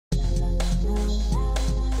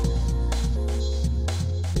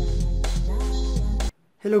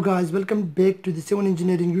Hello guys, welcome back to the Civil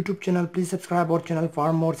Engineering YouTube channel. Please subscribe our channel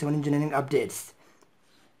for more civil engineering updates.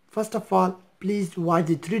 First of all, please watch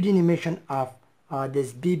the 3D animation of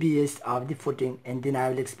this BBS of the footing, and then I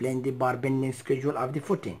will explain the bar bending schedule of the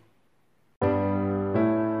footing.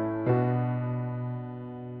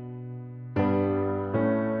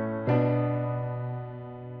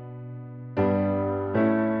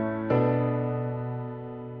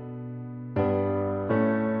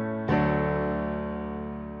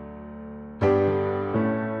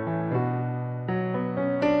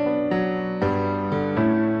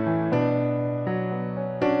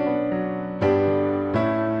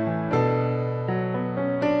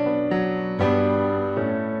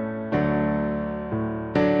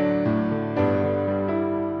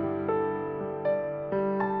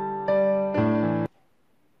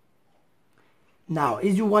 Now,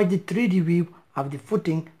 as you watch the 3D view of the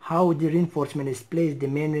footing, how the reinforcement is placed, the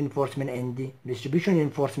main reinforcement and the distribution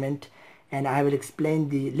reinforcement, and I will explain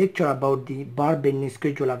the lecture about the bar bending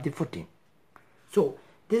schedule of the footing. So,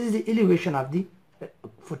 this is the elevation of the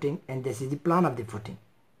footing, and this is the plan of the footing.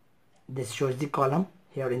 This shows the column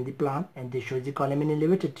here in the plan, and this shows the column in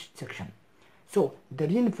elevated section. So, the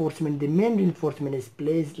reinforcement, the main reinforcement is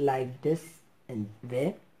placed like this and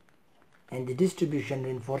there, and the distribution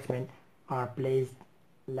reinforcement are placed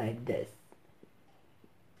like this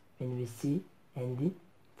when we see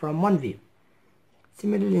from one view.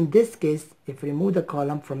 Similarly, in this case, if we remove the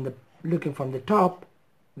column from the looking from the top,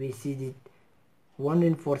 we see the one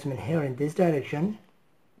reinforcement here in this direction,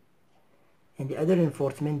 and the other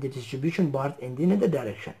reinforcement, the distribution bars, in the other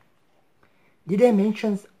direction. The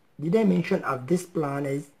dimension of this plan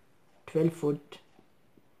is 12 foot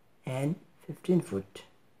and 15 foot.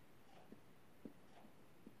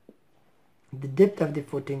 The depth of the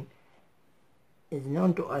footing is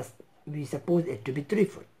known to us. We suppose it to be 3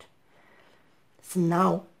 foot. So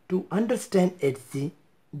now, to understand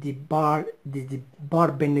the bar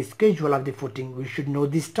bending schedule of the footing, we should know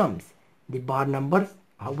these terms: the bar numbers,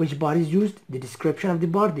 which bar is used, the description of the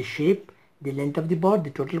bar, the shape, the length of the bar, the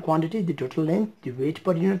total quantity, the total length, the weight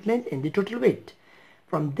per unit length, and the total weight.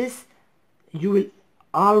 From this, you will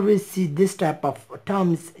always see this type of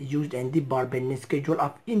terms used in the bar bending schedule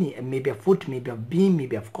of any, maybe a foot, maybe a beam,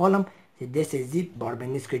 maybe a column. So this is the bar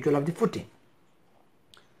bending schedule of the footing.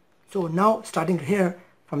 So now, starting here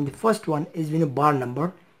from the first one is when a bar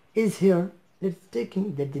number is here. Let's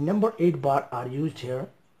taking that the number 8 bar are used here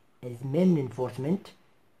as main reinforcement,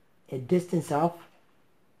 a distance of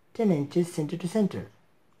 10 inches center to center,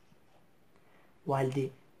 while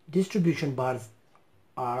the distribution bars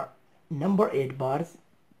are number 8 bars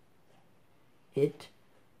at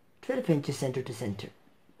 12 inches center to center.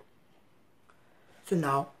 So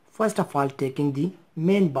now, first of all, taking the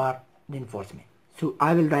main bar reinforcement. So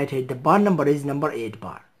I will write here the bar number is number 8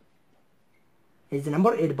 bar. As the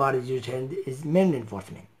number 8 bar is used here is main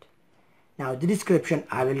reinforcement. Now the description,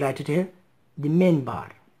 I will write it here, the main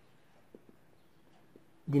bar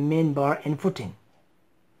in footing.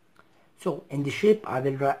 So in the shape, I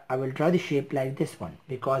will draw the shape like this one,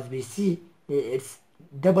 because we see it's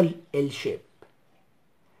double L shape.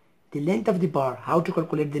 The length of the bar, how to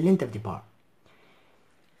calculate the length of the bar?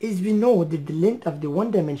 Is we know that the length of the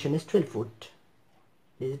one dimension is 12 foot.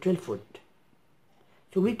 This is 12 foot.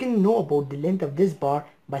 So we can know about the length of this bar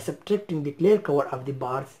by subtracting the clear cover of the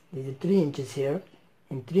bars. There is 3 inches here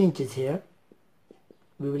and 3 inches here.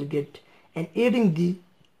 We will get, and adding the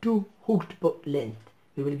two hooked length,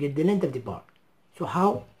 we will get the length of the bar. So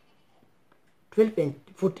how? 12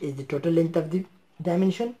 foot is the total length of the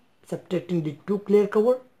dimension. Subtracting the two clear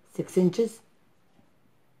cover, 6 inches,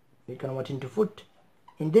 we convert into foot,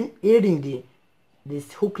 and then adding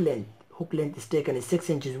this hook length. Hook length is taken as 6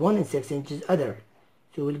 inches one and 6 inches other.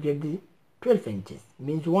 So we'll get the 12 inches,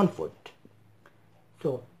 means 1 foot.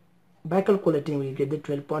 So by calculating, we get the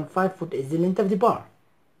 12.5 foot is the length of the bar.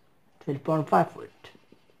 12.5 foot.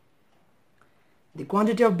 The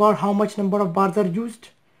quantity of bar, how much number of bars are used?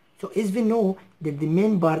 So as we know that the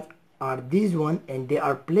main bars are these one, and they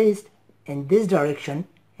are placed in this direction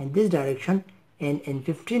and this direction and in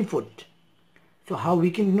 15 foot. So how we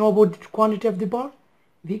can know about the quantity of the bar?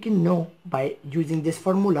 We can know by using this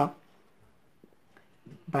formula.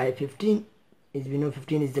 By 15, as we know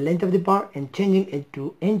 15 is the length of the bar, and changing it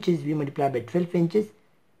to inches, we multiply by 12 inches,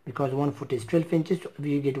 because 1 foot is 12 inches, so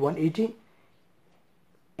we get 180.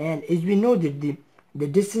 And as we know that the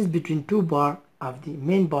distance between two bar of the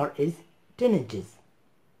main bar is 10 inches.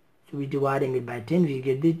 So we dividing it by 10, we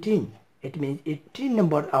get the 18. It means 18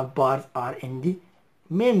 number of bars are in the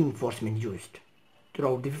main reinforcement used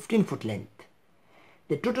throughout the 15 foot length.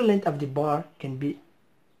 The total length of the bar can be,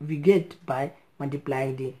 we get by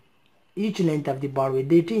multiplying the each length of the bar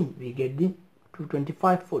with 18, we get the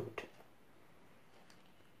 225 foot.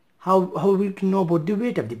 How we can know about the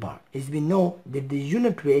weight of the bar is we know that the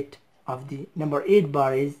unit weight of the number 8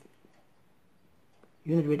 bar is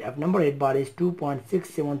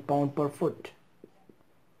 2.67 pound per foot.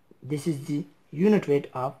 This is the unit weight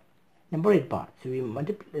of number 8 bar. So we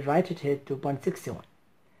write it here 2.67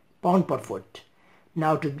 pound per foot.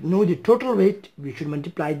 Now to know the total weight, we should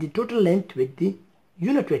multiply the total length with the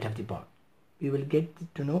unit weight of the bar. We will get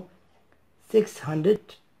to know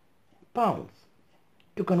 600 pounds.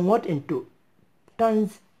 To convert into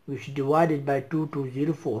tons, we should divide it by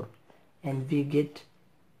 2204 and we get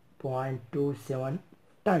 0.27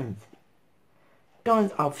 tons.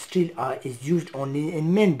 Tons of steel is used only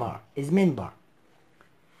in main bar.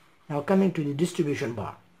 Now coming to the distribution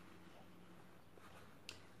bar,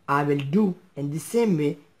 I will do in the same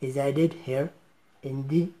way as I did here in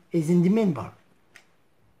the main bar.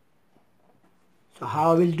 So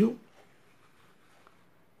how I will do?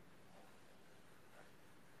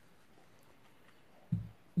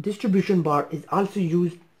 Distribution bar is also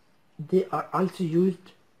used. These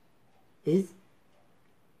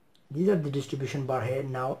are the distribution bar here.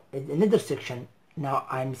 Now in another section, now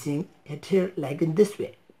I'm seeing it here like in this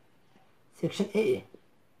way, section AA.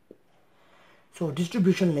 So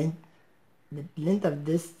distribution length, the length of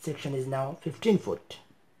this section is now 15 foot,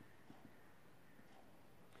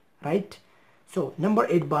 right? So number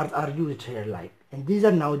 8 bars are used here like, and these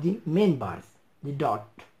are now the main bars, the dot,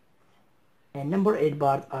 and number 8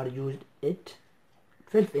 bars are used at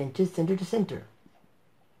 12 inches center to center.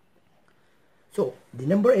 So the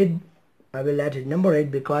number 8, I will write it number 8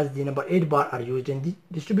 because the number 8 bar are used in the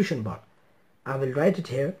distribution bar. I will write it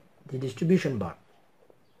here, the distribution bar.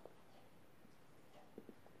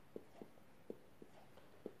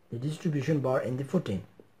 The distribution bar in the footing.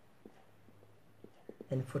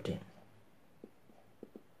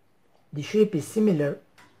 The shape is similar.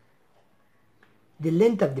 The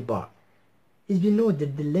length of the bar is, we know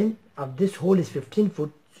that the length of this hole is 15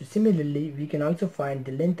 foot. So similarly, we can also find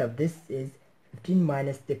the length of this is 15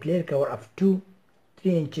 minus the clear cover of 3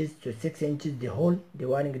 inches, so 6 inches the hole,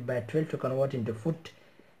 dividing it by 12 to convert into foot,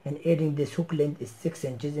 and adding this hook length is 6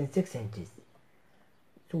 inches and 6 inches.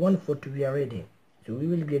 So 1 foot we are adding. So we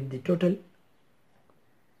will get the total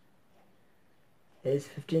is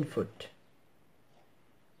 15 foot,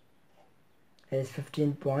 is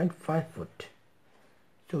 15.5 foot.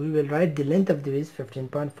 So we will write the length of the is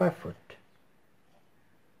 15.5 foot.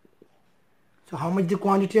 So how much the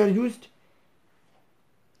quantity are used?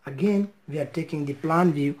 Again, we are taking the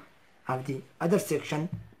plan view of the other section.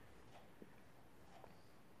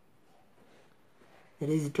 There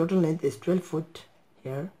is the total length is 12 foot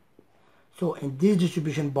here. So and these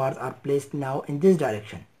distribution bars are placed now in this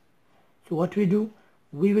direction. So what we do,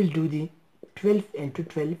 we will do the 12 into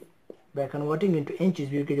 12 by converting into inches.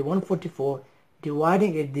 We will get 144,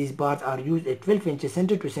 dividing it, these bars are used at 12 inches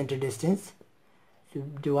center to center distance. So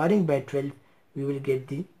dividing by 12, we will get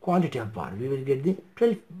the quantity of bar. We will get the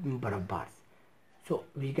 12 number of bars. So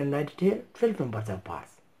we can write it here 12 numbers of bars.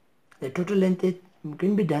 The total length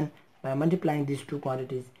can be done by multiplying these two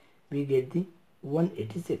quantities. We get the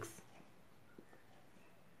 186.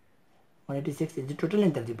 186 is the total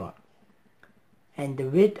length of the bar. And the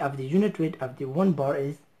weight of the unit weight of the one bar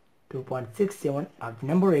is 2.67 of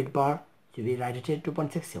number 8 bar. So we write it here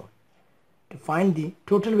 2.67. To find the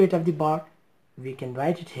total weight of the bar, we can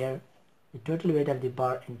write it here. The total weight of the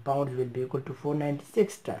bar in pounds will be equal to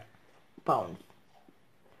 496 pounds.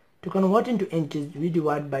 To convert into inches, we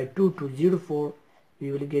divide by 2204.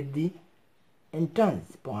 We will get the in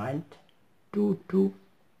tons, 0.22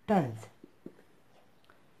 tons.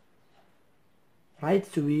 Right,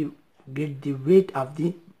 so we get the weight of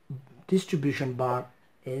the distribution bar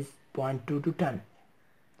is 0.22 ton.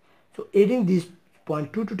 So adding these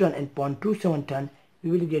 0.22 ton and 0.27 ton,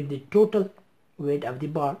 we will get the total weight of the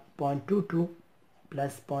bar 0.22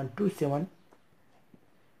 plus 0.27.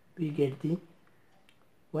 We get the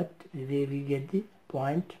what? We get the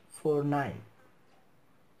 0.49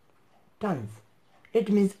 tons.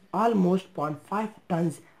 It means almost 0.5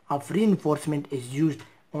 tons of reinforcement is used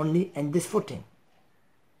only in this footing.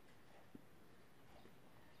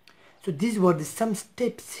 So these were some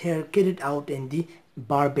steps here carried out in the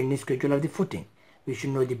bar bending schedule of the footing. We should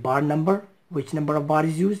know the bar number, which number of bar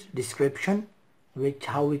is used, description,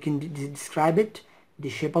 how we can describe it, the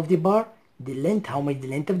shape of the bar, the length, how much the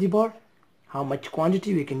length of the bar, how much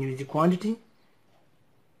quantity, we can use the quantity,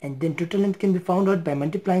 and then total length can be found out by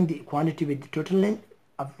multiplying the quantity with the total length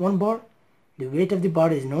of one bar. The weight of the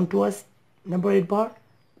bar is known to us, number 8 bar,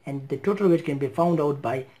 and the total weight can be found out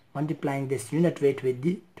by multiplying this unit weight with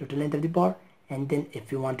the total length of the bar, and then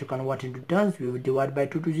if we want to convert into tons, we will divide by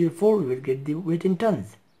 2204, we will get the weight in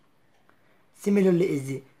tons. Similarly is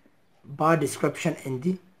the bar description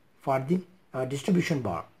for the distribution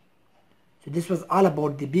bar. So this was all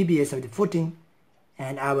about the BBS of the footing,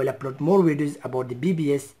 and I will upload more videos about the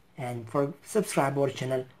BBS, and subscribe our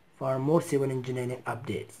channel for more civil engineering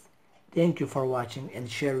updates. Thank you for watching and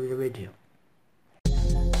share the video.